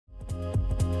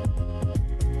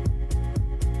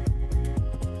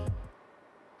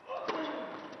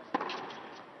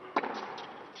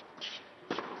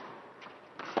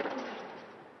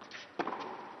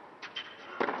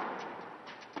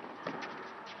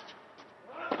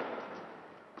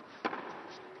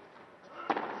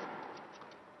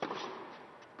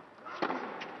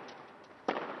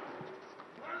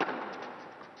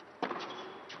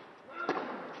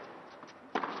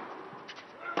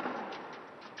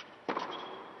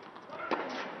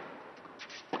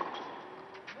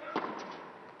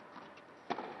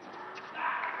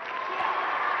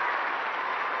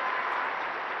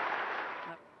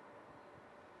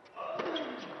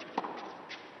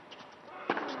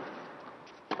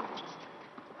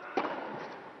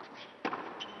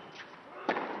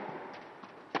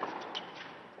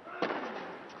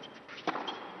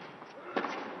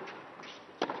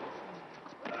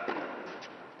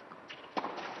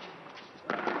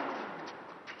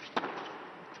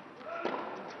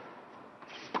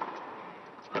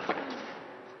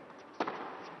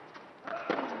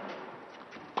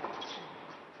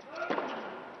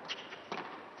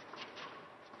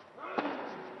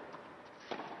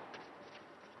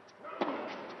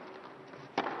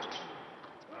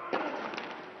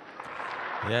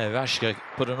Yeah, Ivashka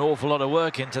put an awful lot of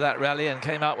work into that rally and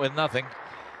came out with nothing.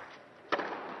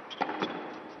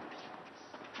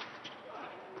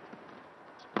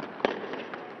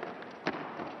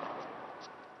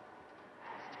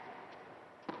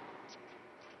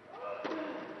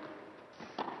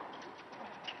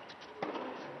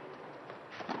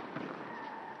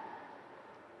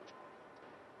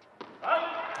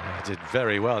 Did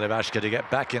very well, Ivashka, to get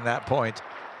back in that point.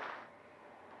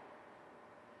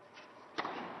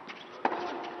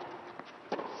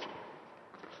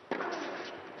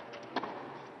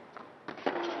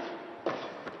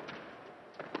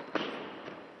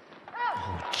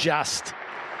 Oh, just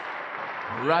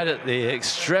right at the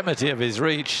extremity of his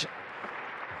reach.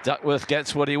 Duckworth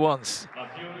gets what he wants.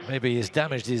 Maybe he's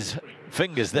damaged his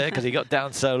fingers there because he got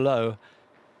down so low.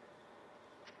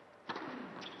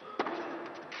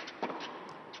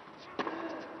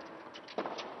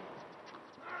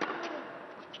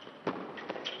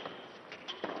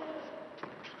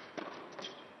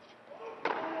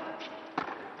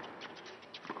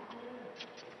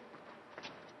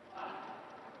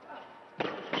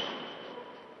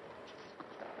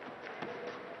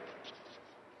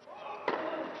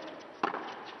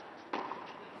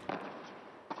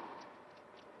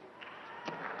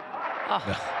 Oh.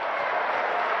 No.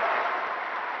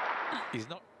 He's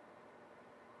not.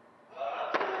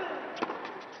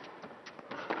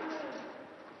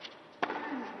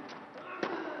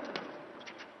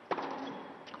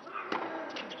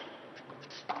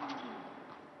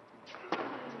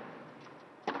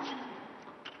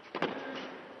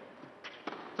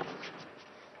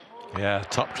 Yeah,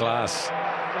 top class.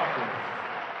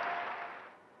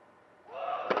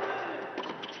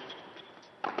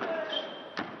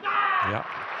 Yeah.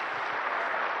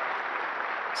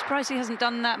 Surprised he hasn't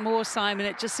done that more, Simon.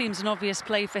 It just seems an obvious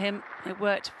play for him. It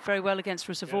worked very well against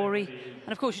Rusevori.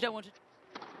 And of course, you don't want to...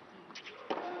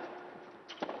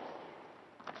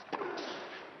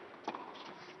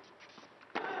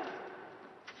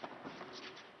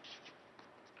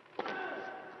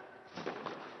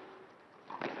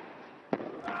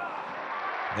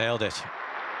 Nailed it.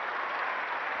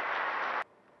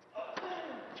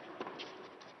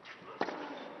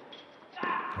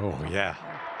 Oh, yeah.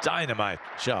 Dynamite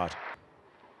shot.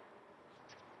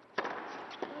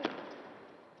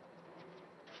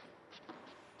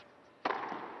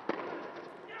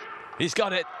 He's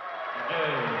got it.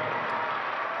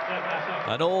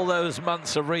 And all those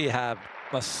months of rehab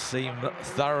must seem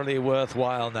thoroughly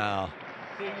worthwhile now.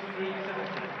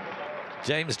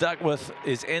 James Duckworth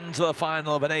is into the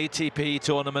final of an ATP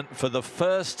tournament for the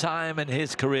first time in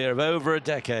his career of over a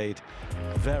decade.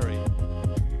 Very.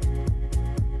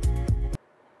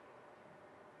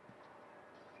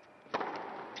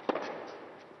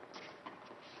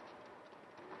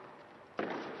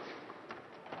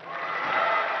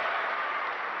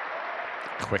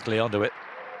 Quickly onto it.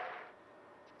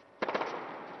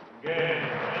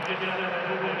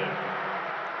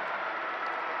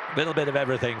 A little bit of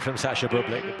everything from Sasha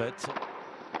Bublik, but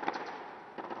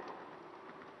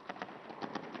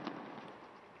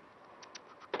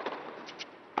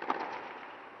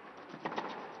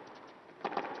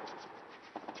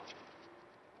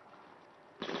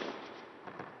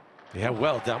yeah,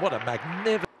 well done. What a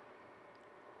magnificent.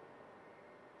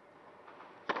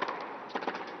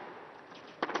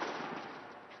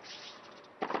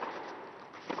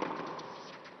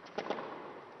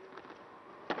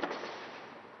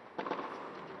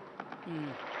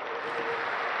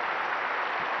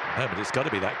 No, but it's got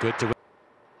to be that good to win.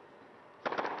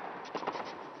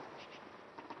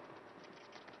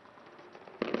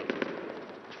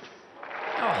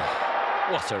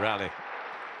 Oh, what a rally.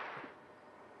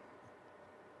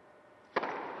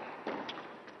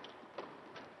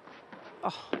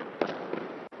 Oh,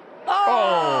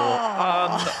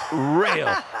 Oh,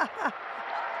 unreal.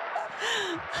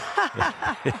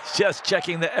 Just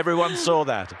checking that everyone saw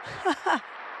that.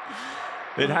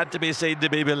 It had to be seen to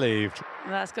be believed.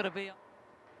 That's got to be...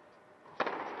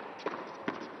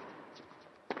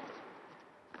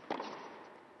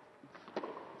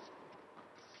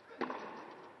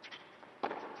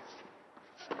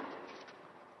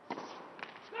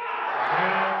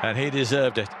 And he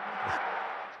deserved it.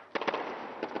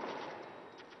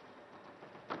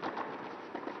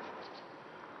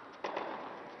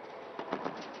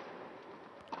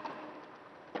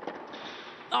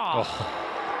 Oh.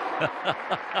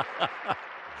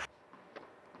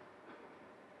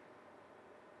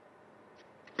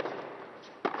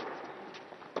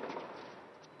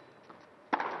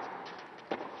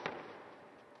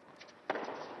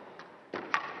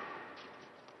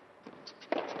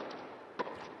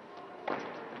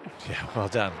 Yeah, well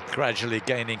done. Gradually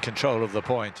gaining control of the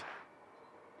point.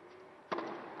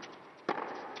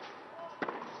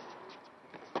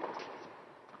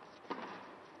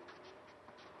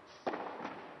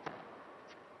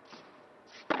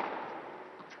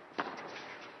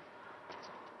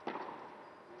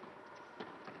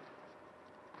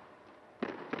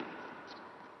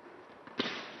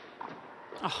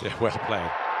 Oh. Yeah, well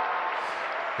played.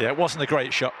 Yeah, it wasn't a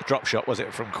great shot, drop shot, was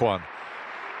it, from Kwon?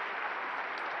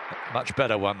 Much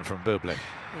better one from Bublik.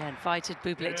 Yeah, invited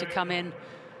Bublik to come in.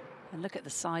 And look at the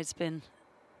side spin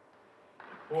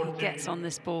he gets on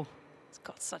this ball. It's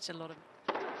got such a lot of...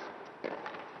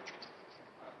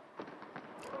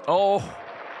 Oh!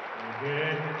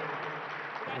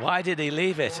 Why did he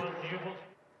leave it?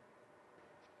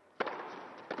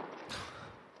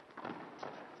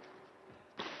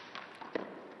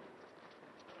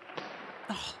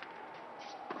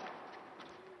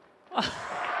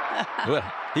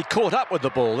 Well, he caught up with the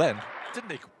ball then,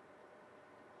 didn't he?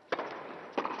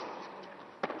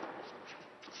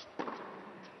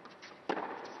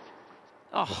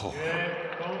 Oh,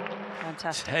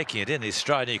 fantastic. Taking it in his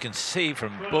stride, and you can see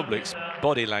from Bublik's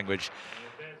body language.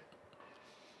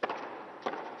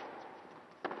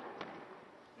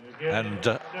 And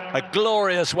a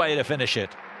glorious way to finish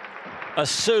it. A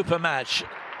super match.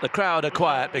 The crowd are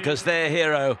quiet because their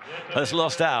hero has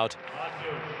lost out.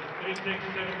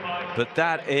 But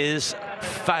that is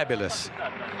fabulous.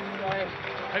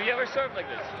 Have you ever served like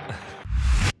this?